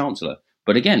Shadow Chancellor.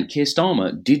 But again, Keir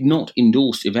Starmer did not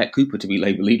endorse Yvette Cooper to be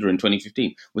Labour leader in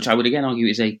 2015, which I would again argue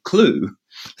is a clue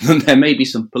that there may be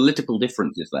some political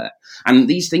differences there. And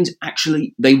these things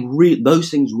actually, those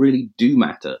things really do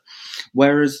matter.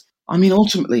 Whereas,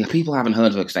 ultimately, people haven't heard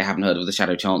of her because they haven't heard of the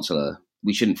Shadow Chancellor.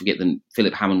 we shouldn't forget that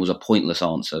Philip Hammond was a pointless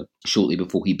answer shortly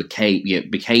before he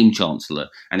became Chancellor,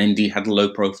 and indeed had a low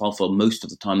profile for most of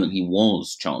the time that he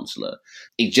was Chancellor.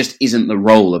 It just isn't the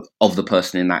role of the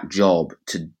person in that job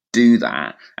to do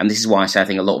that. And this is why I say I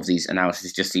think a lot of these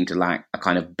analyses just seem to lack a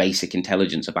kind of basic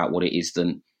intelligence about what it is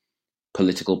that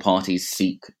political parties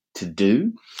seek to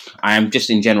do. I am just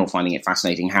in general finding it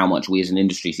fascinating how much we as an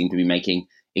industry seem to be making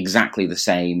exactly the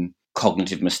same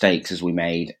cognitive mistakes as we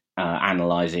made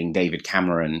analysing David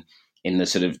Cameron in the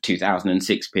sort of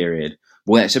 2006 period.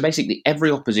 So basically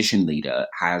every opposition leader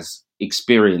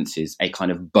experiences a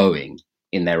kind of bowing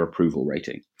in their approval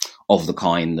rating of the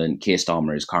kind that Keir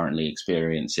Starmer is currently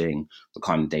experiencing, the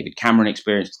kind David Cameron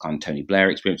experienced, the kind Tony Blair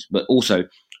experienced, but also,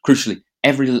 crucially,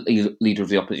 every leader of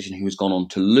the opposition who has gone on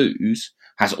to lose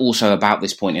has also, about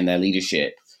this point in their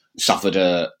leadership, suffered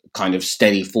a kind of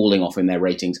steady falling off in their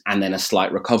ratings and then a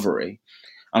slight recovery.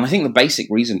 And I think the basic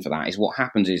reason for that is what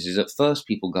happens is at first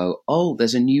people go, oh,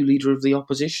 there's a new leader of the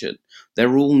opposition.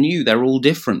 They're all new. They're all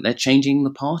different. They're changing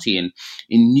the party in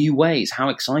new ways. How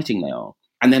exciting they are.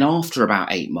 And then after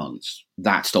about 8 months,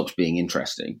 that stops being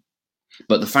interesting.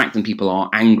 But the fact that people are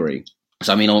angry.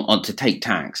 So, I mean, on to take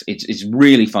tax, it's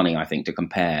really funny, I think, to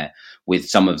compare with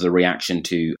some of the reaction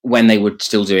to when they were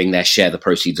still doing their share the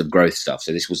proceeds of growth stuff.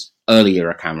 So this was earlier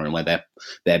at Cameron, where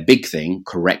their big thing,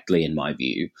 correctly in my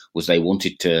view, was they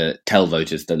wanted to tell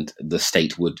voters that the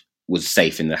state was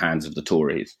safe in the hands of the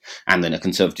Tories, and then a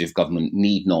Conservative government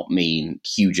need not mean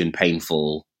huge and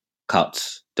painful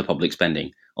cuts to public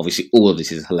spending. Obviously, all of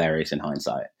this is hilarious in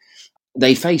hindsight.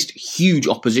 They faced huge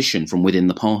opposition from within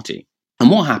the party. And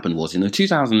what happened was, in the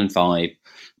 2005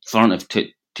 front of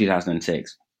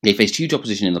 2006, they faced huge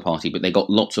opposition in the party, but they got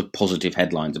lots of positive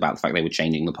headlines about the fact they were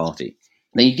changing the party.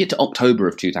 Then you get to October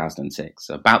of 2006,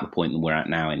 so about the point that we're at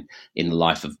now in the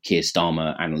life of Keir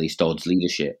Starmer and Annalise Dodd's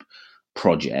leadership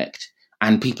project,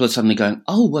 and people are suddenly going,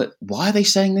 oh, why are they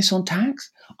saying this on tax?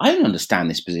 I don't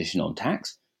understand this position on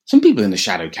tax. Some people in the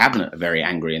shadow cabinet are very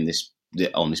angry on this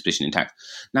position in tax.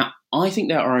 Now, I think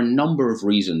there are a number of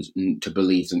reasons to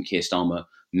believe that Keir Starmer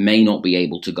may not be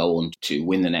able to go on to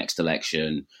win the next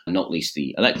election, not least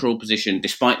the electoral position,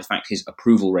 despite the fact his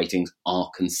approval ratings are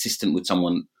consistent with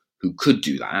someone who could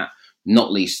do that,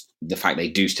 not least the fact they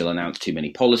do still announce too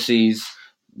many policies.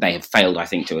 They have failed, I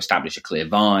think, to establish a clear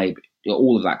vibe,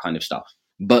 all of that kind of stuff.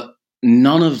 But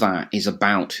none of that is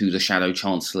about who the Shadow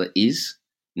Chancellor is.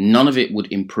 None of it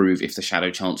would improve if the Shadow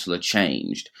Chancellor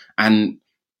changed. And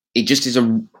it just is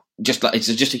just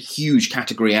a huge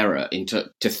category error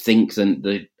to think that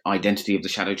the identity of the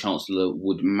Shadow Chancellor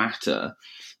would matter.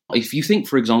 If you think,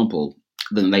 for example,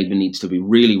 that Labour needs to be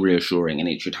really reassuring and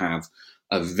it should have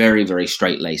a very, very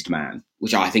straight-laced man,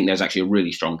 which I think there's actually a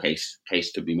really strong case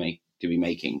to be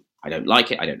making. I don't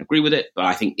like it, I don't agree with it, but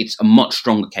I think it's a much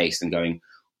stronger case than going,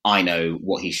 I know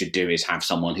what he should do is have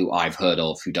someone who I've heard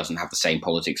of who doesn't have the same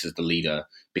politics as the leader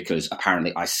because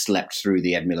apparently I slept through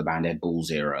the Ed Miliband, Ed Balls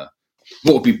era.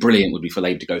 What would be brilliant would be for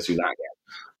Labour to go through that again.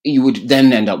 You would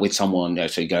then end up with someone,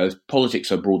 so you go,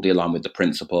 politics are broadly aligned with the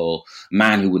principle,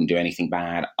 man who wouldn't do anything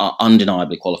bad, are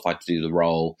undeniably qualified to do the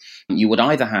role. You would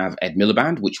either have Ed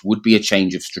Miliband, which would be a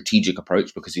change of strategic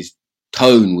approach because his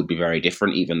tone would be very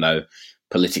different, even though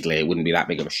politically it wouldn't be that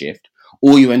big of a shift,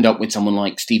 or you end up with someone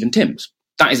like Stephen Timms.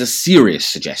 That is a serious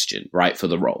suggestion, right, for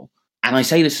the role. And I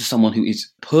say this as someone who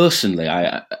is personally,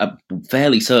 I'm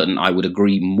fairly certain I would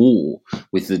agree more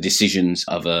with the decisions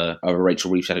of a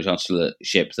Rachel Reeves Shadow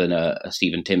Chancellorship than a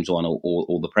Stephen Timms one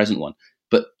or the present one.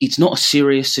 But it's not a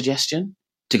serious suggestion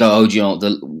to go, oh, do you know,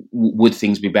 would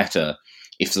things be better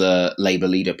if the Labour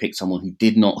leader picked someone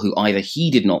who either he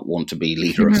did not want to be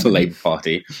leader of the Labour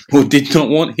Party or did not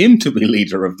want him to be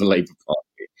leader of the Labour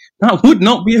Party? That would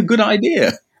not be a good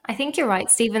idea. I think you're right,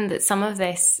 Stephen, that some of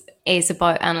this is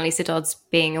about Annalise Dodds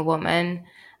being a woman,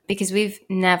 because we've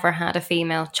never had a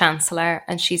female chancellor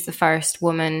and she's the first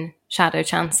woman shadow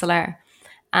chancellor.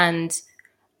 And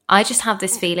I just have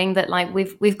this feeling that like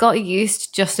we've got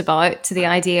used just about to the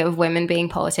idea of women being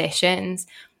politicians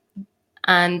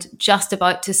and just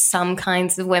about to some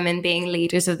kinds of women being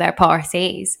leaders of their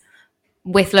parties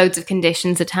with loads of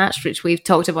conditions attached, which we've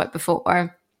talked about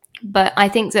before. But I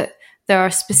think that there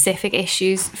are specific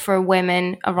issues for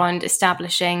women around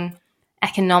establishing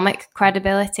economic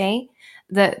credibility.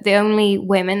 That the only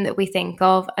women that we think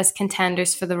of as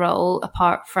contenders for the role,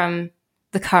 apart from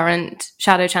the current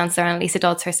Shadow Chancellor Annalise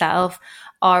Dodds herself,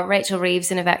 are Rachel Reeves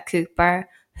and Yvette Cooper,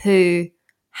 who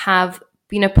have,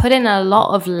 put in a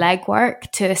lot of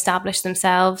legwork to establish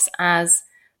themselves as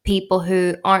people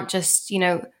who aren't just,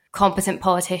 competent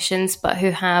politicians, but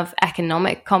who have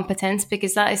economic competence,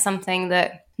 because that is something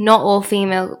that not all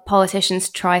female politicians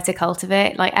try to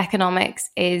cultivate. Like, economics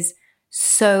is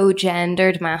so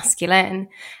gendered masculine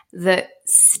that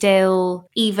still,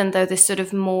 even though there's sort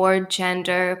of more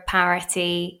gender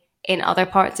parity in other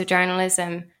parts of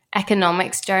journalism,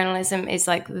 economics journalism is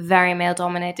like very male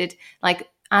dominated. Like,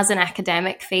 as an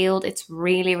academic field, it's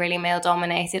really, really male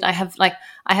dominated. I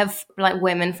have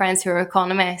women friends who are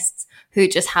economists who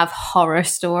just have horror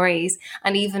stories.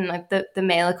 And even like the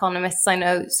male economists I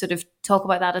know sort of talk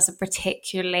about that as a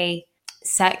particularly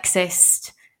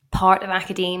sexist part of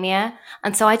academia.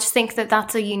 And so I just think that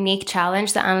that's a unique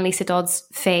challenge that Annalisa Dodds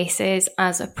faces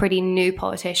as a pretty new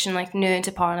politician, like new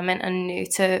into parliament and new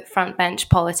to front bench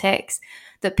politics,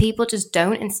 that people just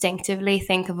don't instinctively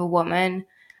think of a woman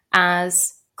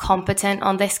as competent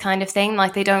on this kind of thing.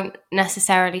 Like, they don't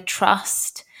necessarily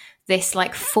trust this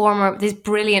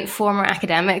brilliant former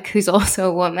academic who's also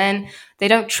a woman. They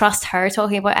don't trust her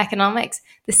talking about economics in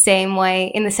the same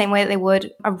way that they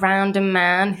would a random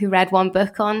man who read one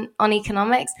book on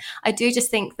economics. I do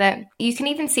just think that you can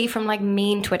even see from like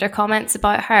mean Twitter comments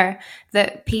about her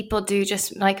that people do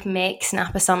just like make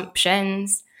snap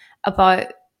assumptions about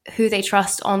who they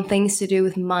trust on things to do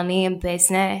with money and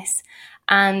business.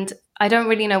 And I don't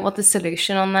really know what the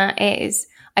solution on that is.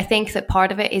 I think that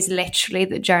part of it is literally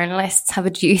that journalists have a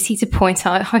duty to point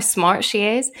out how smart she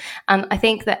is. And I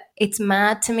think that it's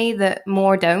mad to me that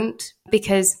more don't,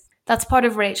 because that's part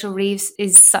of Rachel Reeves'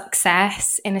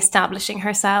 success in establishing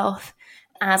herself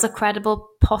as a credible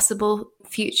possible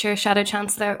future Shadow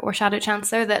Chancellor,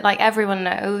 that like everyone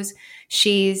knows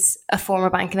she's a former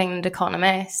Bank of England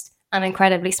economist and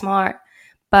incredibly smart.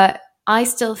 But I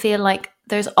still feel like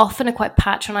there's often a quite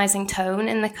patronising tone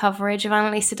in the coverage of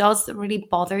Annalisa Dodds that really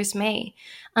bothers me.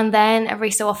 And then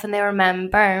every so often they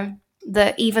remember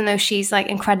that even though she's like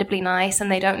incredibly nice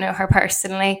and they don't know her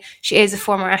personally, she is a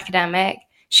former academic,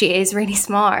 she is really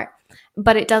smart,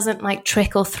 but it doesn't like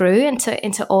trickle through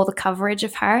into all the coverage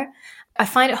of her. I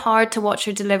find it hard to watch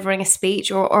her delivering a speech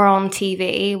or on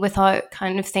TV without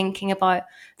kind of thinking about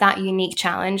that unique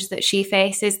challenge that she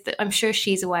faces that I'm sure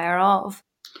she's aware of.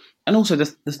 And also,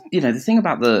 the thing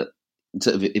about the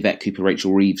sort of Yvette Cooper,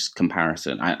 Rachel Reeves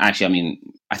comparison, I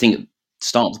think at the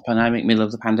start of the pandemic, middle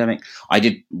of the pandemic, I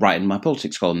did write in my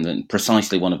politics column that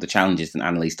precisely one of the challenges that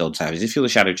Annalise Dodds has is if you're the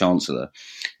Shadow Chancellor,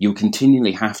 you'll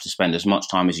continually have to spend as much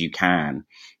time as you can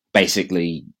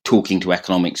basically talking to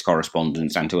economics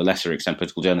correspondents and to a lesser extent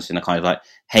political journalists in a kind of like,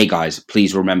 hey guys,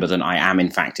 please remember that I am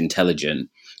in fact intelligent,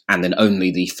 and then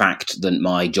only the fact that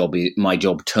my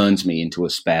job turns me into a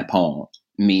spare part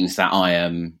means that I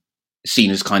am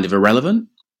seen as kind of irrelevant.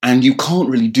 And you can't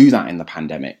really do that in the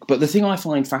pandemic. But the thing I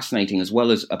find fascinating, as well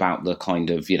as about the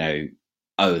kind of,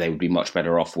 they would be much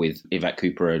better off with Yvette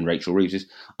Cooper and Rachel Reeves, is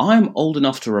I'm old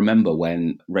enough to remember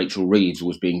when Rachel Reeves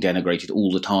was being denigrated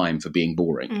all the time for being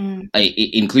boring,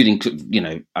 including,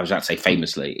 I was about to say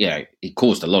famously, it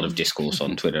caused a lot of discourse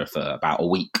on Twitter for about a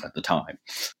week at the time.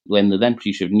 When the then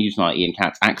producer of Newsnight, Ian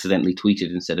Katz, accidentally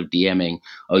tweeted instead of DMing,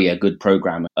 "Oh yeah, good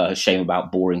programme, shame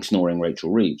about boring, snoring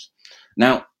Rachel Reeves."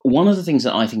 Now, one of the things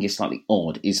that I think is slightly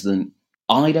odd is that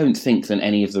I don't think that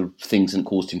any of the things that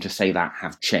caused him to say that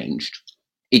have changed.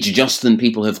 It's just that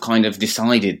people have kind of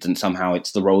decided that somehow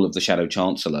it's the role of the Shadow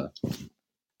Chancellor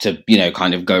to,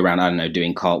 kind of go around, I don't know,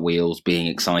 doing cartwheels, being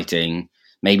exciting.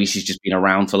 Maybe she's just been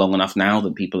around for long enough now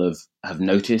that people have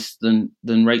noticed that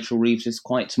Rachel Reeves is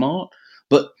quite smart.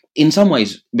 But in some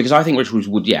ways, because I think Rachel Reeves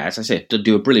would, as I said,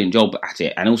 do a brilliant job at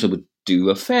it and also would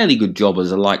do a fairly good job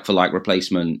as a like-for-like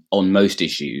replacement on most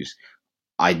issues.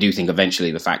 I do think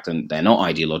eventually the fact that they're not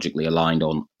ideologically aligned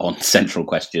on central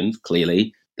questions,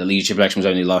 clearly, the leadership election was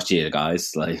only last year,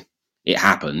 guys, like it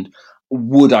happened,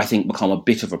 would, I think, become a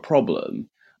bit of a problem.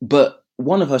 But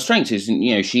one of her strengths is,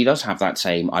 she does have that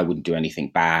same, I wouldn't do anything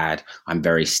bad, I'm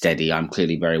very steady, I'm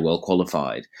clearly very well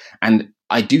qualified. And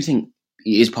I do think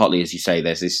it is partly, as you say,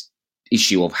 there's this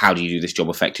issue of how do you do this job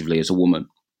effectively as a woman?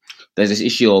 There's this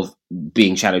issue of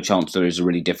being Shadow Chancellor is a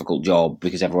really difficult job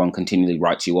because everyone continually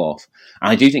writes you off.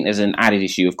 And I do think there's an added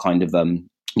issue of kind of,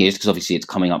 because obviously it's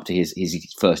coming up to his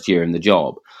first year in the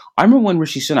job. I remember when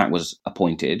Rishi Sunak was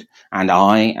appointed, and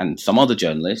I and some other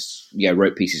journalists,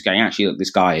 wrote pieces going, actually, look,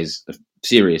 this guy is a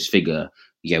serious figure,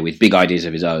 with big ideas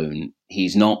of his own.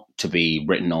 He's not to be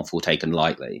written off or taken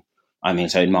lightly. I mean,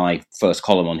 so in my first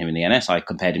column on him in the NS, I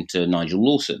compared him to Nigel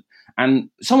Lawson. And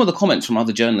some of the comments from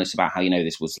other journalists about how,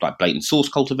 this was like blatant source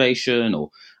cultivation or,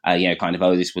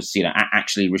 this was,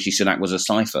 actually Rishi Sunak was a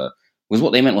cipher, was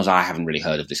what they meant was, I haven't really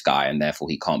heard of this guy and therefore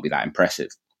he can't be that impressive.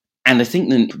 And I think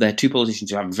that they're two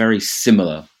politicians who have very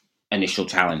similar initial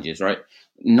challenges, right?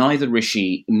 Neither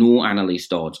Rishi nor Annalise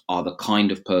Dodds are the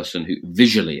kind of person who,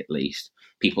 visually at least,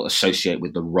 people associate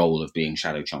with the role of being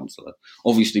Shadow Chancellor.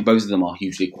 Obviously, both of them are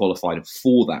hugely qualified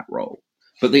for that role.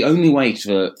 But the only way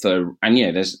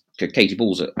there's Katie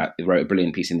Balls wrote a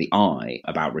brilliant piece in The Eye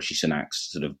about Rishi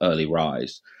Sunak's sort of early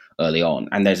rise early on.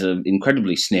 And there's an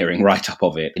incredibly sneering write-up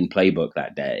of it in Playbook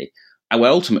that day. And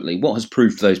where ultimately what has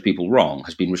proved those people wrong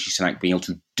has been Rishi Sunak being able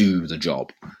to do the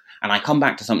job. And I come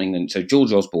back to something so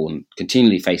George Osborne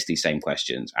continually faced these same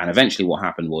questions. And eventually what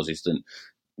happened is that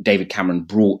David Cameron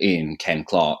brought in Ken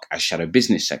Clarke as Shadow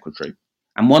Business Secretary.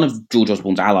 And one of George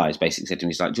Osborne's allies basically said to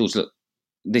me, he's like, George, look,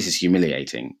 this is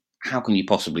humiliating. How can you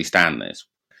possibly stand this?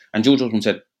 And George Osborne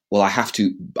said, well,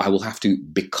 I will have to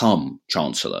become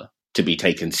Chancellor to be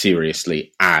taken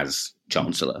seriously as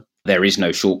Chancellor. There is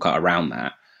no shortcut around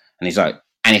that. And he's like,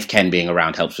 and if Ken being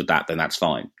around helps with that, then that's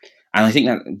fine. And I think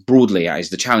that broadly is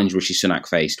the challenge Rishi Sunak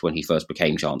faced when he first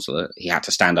became Chancellor. He had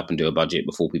to stand up and do a budget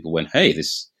before people went, hey,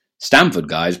 this Stamford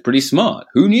guy is pretty smart.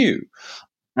 Who knew?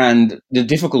 And the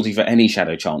difficulty for any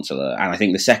Shadow Chancellor, and I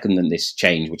think the second that this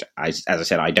change, which, as I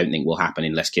said, I don't think will happen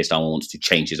unless Keir Starmer wants to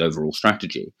change his overall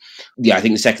strategy. Yeah, I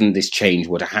think the second this change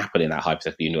were to happen in that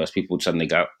hypothetical universe, people would suddenly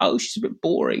go, oh, she's a bit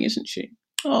boring, isn't she?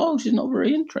 Oh, she's not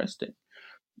very interesting.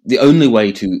 The only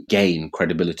way to gain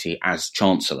credibility as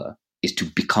Chancellor is to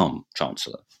become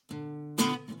Chancellor.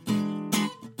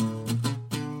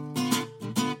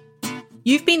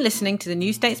 You've been listening to the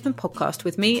New Statesman podcast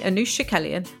with me, Anoosh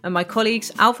Chakelian, and my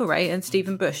colleagues Alva Ray and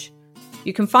Stephen Bush.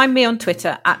 You can find me on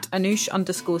Twitter at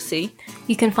Anoosh_C.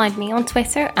 You can find me on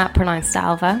Twitter at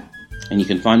PronouncedAlva. And you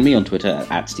can find me on Twitter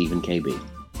at StephenKB.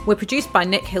 We're produced by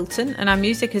Nick Hilton, and our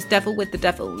music is Devil with the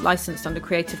Devil, licensed under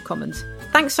Creative Commons.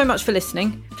 Thanks so much for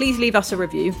listening. Please leave us a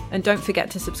review, and don't forget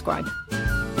to subscribe.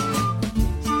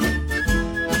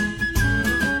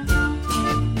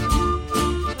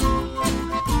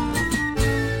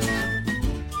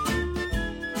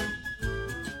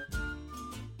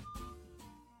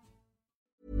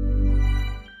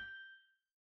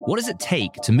 What does it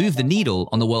take to move the needle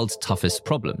on the world's toughest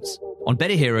problems? On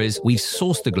Better Heroes, we've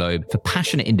sourced the globe for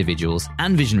passionate individuals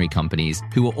and visionary companies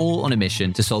who are all on a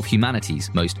mission to solve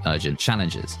humanity's most urgent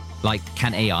challenges. Like,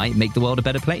 can AI make the world a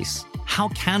better place? How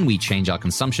can we change our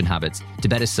consumption habits to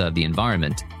better serve the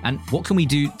environment? And what can we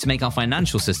do to make our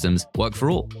financial systems work for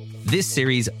all? This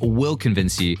series will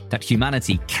convince you that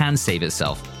humanity can save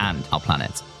itself and our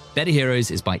planet. Better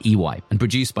Heroes is by EY and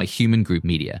produced by Human Group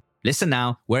Media. Listen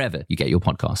now wherever you get your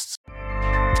podcasts.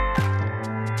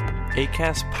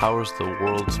 Acast powers the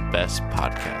world's best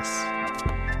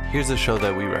podcasts. Here's a show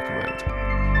that we recommend.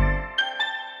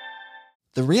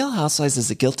 The Real Housewives is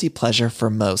a guilty pleasure for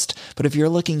most, but if you're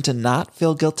looking to not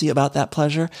feel guilty about that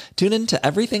pleasure, tune in to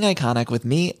Everything Iconic with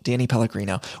me, Danny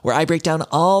Pellegrino, where I break down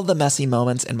all the messy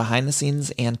moments and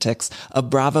behind-the-scenes antics of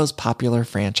Bravo's popular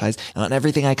franchise. And on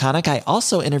Everything Iconic, I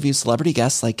also interview celebrity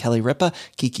guests like Kelly Ripa,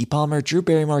 Keke Palmer, Drew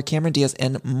Barrymore, Cameron Diaz,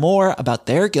 and more about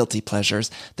their guilty pleasures,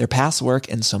 their past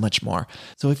work, and so much more.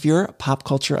 So if you're pop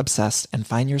culture obsessed and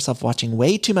find yourself watching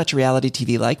way too much reality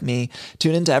TV like me,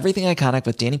 tune in to Everything Iconic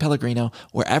with Danny Pellegrino,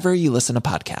 wherever you listen to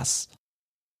podcasts.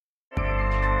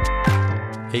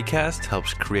 Acast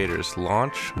helps creators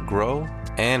launch, grow,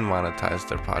 and monetize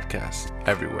their podcasts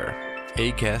everywhere.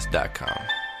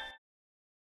 Acast.com.